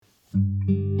Hi,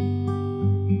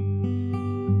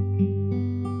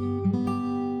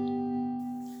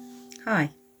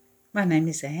 my name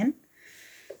is Anne,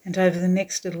 and over the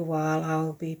next little while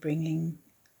I'll be bringing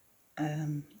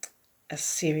a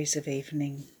series of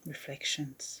evening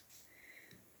reflections.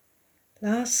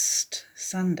 Last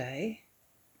Sunday,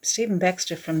 Stephen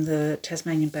Baxter from the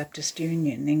Tasmanian Baptist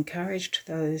Union encouraged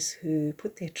those who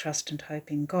put their trust and hope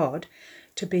in God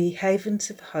to be havens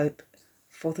of hope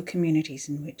for the communities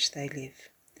in which they live.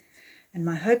 And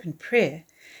my hope and prayer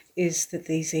is that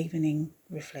these evening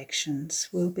reflections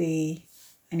will be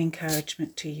an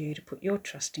encouragement to you to put your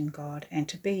trust in God and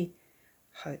to be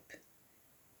hope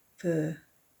for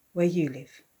where you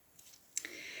live.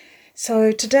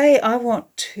 So today I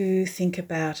want to think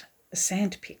about a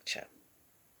sand picture.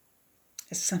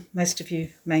 As most of you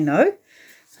may know,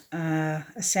 a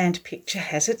sand picture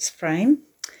has its frame,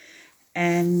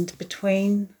 and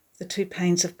between the two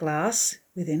panes of glass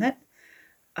within it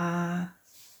are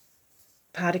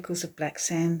particles of black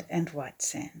sand and white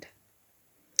sand.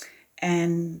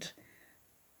 And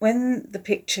when the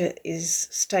picture is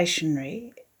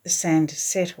stationary, the sand is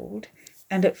settled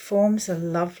and it forms a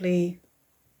lovely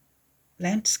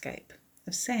landscape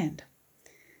of sand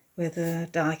where the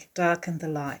dark and the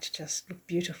light just look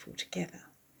beautiful together.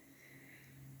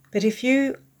 But if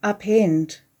you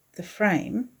upend the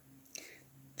frame,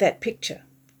 that picture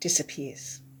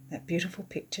disappears. That beautiful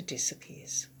picture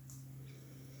disappears.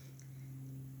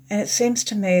 And it seems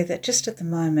to me that just at the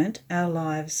moment, our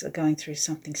lives are going through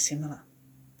something similar.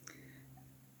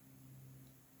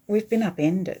 We've been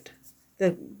upended.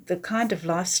 The kind of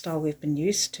lifestyle we've been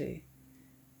used to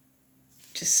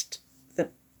just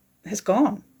that has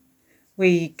gone.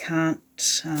 We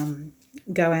can't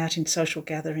go out in social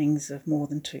gatherings of more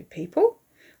than 2 people.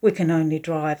 We can only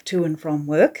drive to and from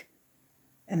work,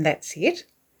 and that's it.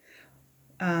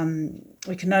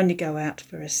 We can only go out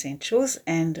for essentials,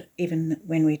 and even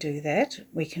when we do that,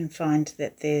 we can find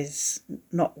that there's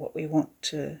not what we want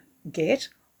to get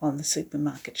on the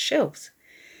supermarket shelves.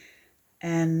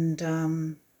 And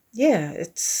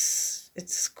it's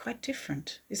quite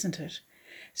different, isn't it?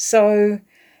 So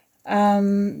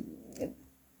that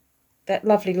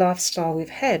lovely lifestyle we've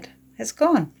had has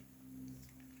gone,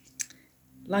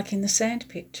 like in the sand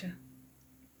picture.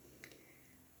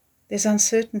 There's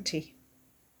uncertainty.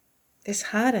 There's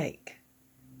heartache.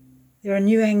 There are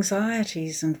new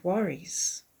anxieties and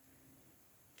worries.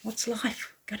 What's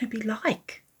life going to be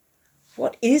like?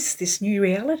 What is this new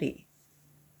reality?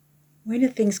 When are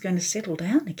things going to settle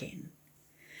down again?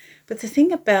 But the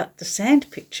thing about the sand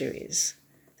picture is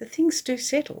that things do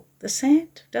settle. The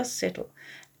sand does settle.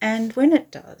 And when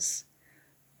it does,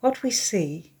 what we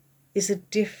see is a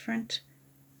different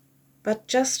but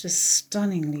just as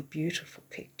stunningly beautiful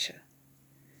picture.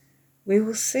 We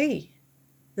will see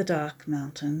the dark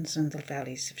mountains and the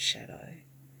valleys of shadow,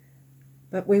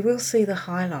 but we will see the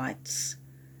highlights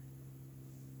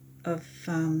of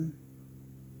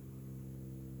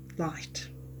light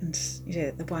and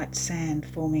the white sand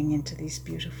forming into these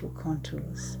beautiful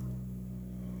contours.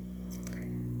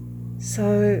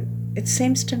 So it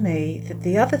seems to me that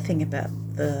the other thing about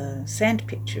the sand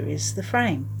picture is the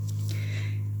frame,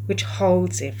 which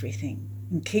holds everything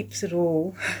and keeps it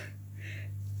all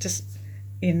just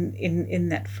in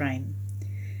that frame.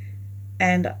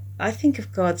 And I think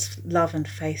of God's love and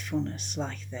faithfulness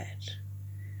like that.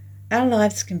 Our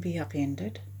lives can be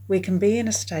upended. We can be in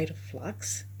a state of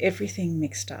flux, everything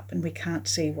mixed up, and we can't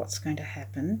see what's going to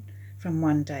happen from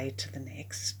one day to the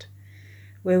next,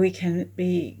 where we can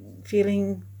be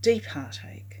feeling deep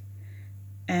heartache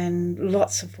and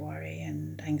lots of worry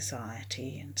and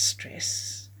anxiety and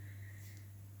stress.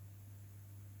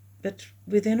 But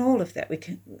within all of that,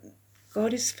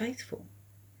 God is faithful,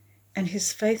 and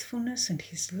his faithfulness and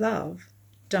his love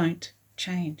don't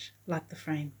change like the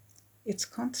frame. It's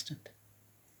constant.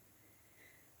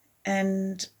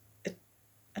 And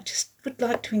I just would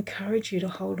like to encourage you to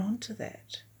hold on to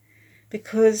that,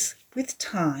 because with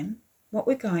time, what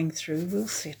we're going through will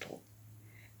settle.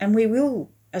 And we will,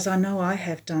 as I know I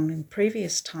have done in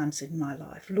previous times in my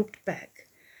life, looked back.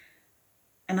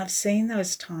 And I've seen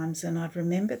those times and I've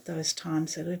remembered those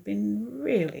times that have been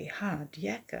really hard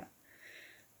yakka,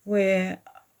 where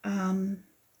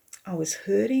I was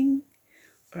hurting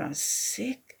or I was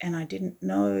sick and I didn't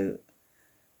know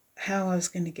how I was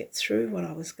going to get through what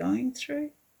I was going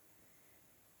through.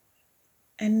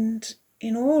 And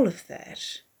in all of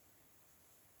that,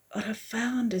 what I've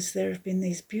found is there have been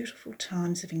these beautiful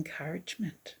times of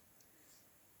encouragement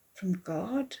from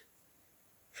God,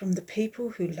 from the people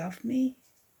who love me.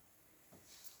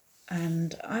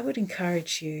 And I would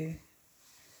encourage you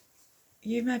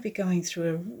you may be going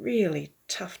through a really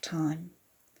tough time,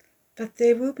 but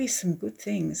there will be some good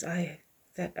things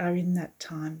that are in that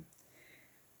time.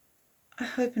 I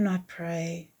hope and I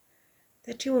pray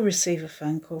that you will receive a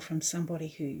phone call from somebody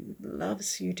who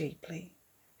loves you deeply,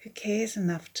 who cares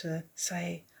enough to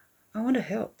say, I want to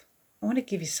help. I want to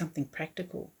give you something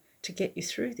practical to get you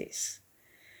through this.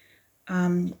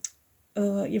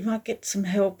 Or you might get some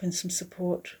help and some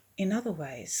support in other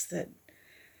ways that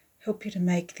help you to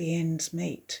make the ends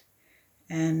meet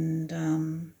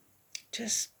and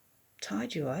just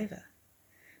tide you over.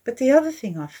 But the other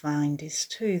thing I find is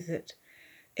too that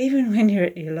even when you're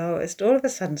at your lowest, all of a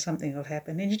sudden something will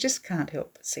happen and you just can't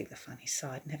help but see the funny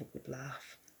side and have a good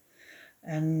laugh.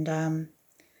 And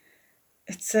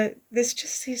there's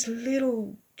just these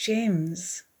little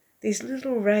gems, these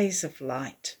little rays of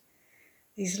light,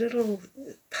 these little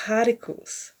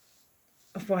particles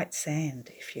of white sand,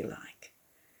 if you like,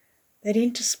 that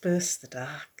intersperse the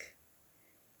dark.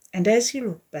 And as you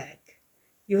look back,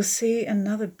 you'll see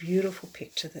another beautiful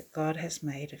picture that God has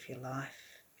made of your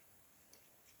life.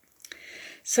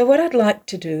 So what I'd like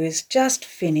to do is just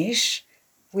finish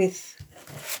with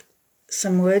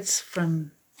some words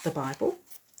from the Bible,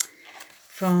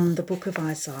 from the book of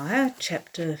Isaiah,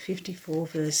 chapter 54,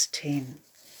 verse 10.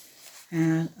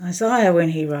 And Isaiah, when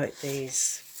he wrote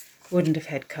these, wouldn't have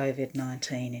had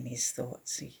COVID-19 in his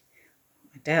thoughts.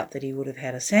 I doubt that he would have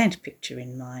had a sand picture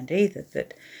in mind either,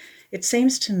 but it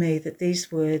seems to me that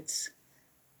these words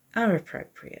are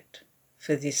appropriate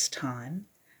for this time,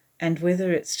 and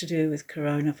whether it's to do with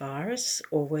coronavirus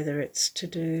or whether it's to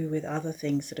do with other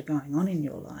things that are going on in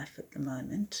your life at the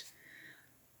moment,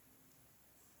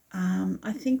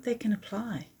 I think they can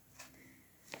apply.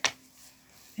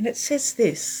 And it says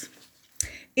this: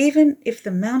 even if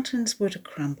the mountains were to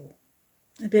crumble,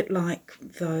 a bit like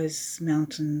those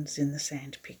mountains in the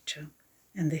sand picture,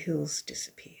 and the hills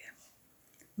disappear,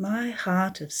 my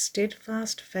heart of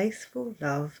steadfast, faithful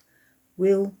love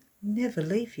will never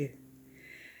leave you,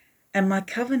 and my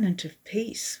covenant of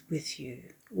peace with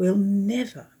you will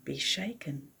never be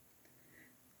shaken,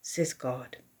 says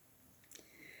God,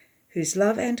 whose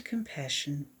love and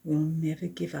compassion will never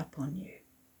give up on you.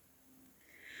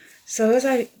 So as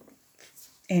I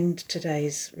end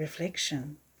today's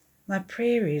reflection, my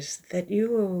prayer is that you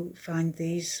will find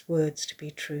these words to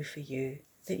be true for you,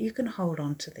 that you can hold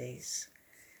on to these.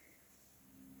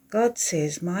 God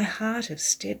says, my heart of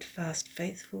steadfast,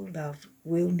 faithful love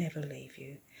will never leave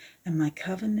you, and my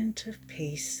covenant of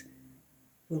peace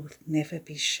will never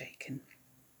be shaken.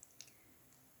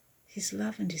 His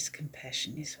love and his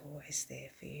compassion is always there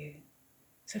for you.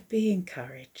 So be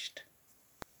encouraged.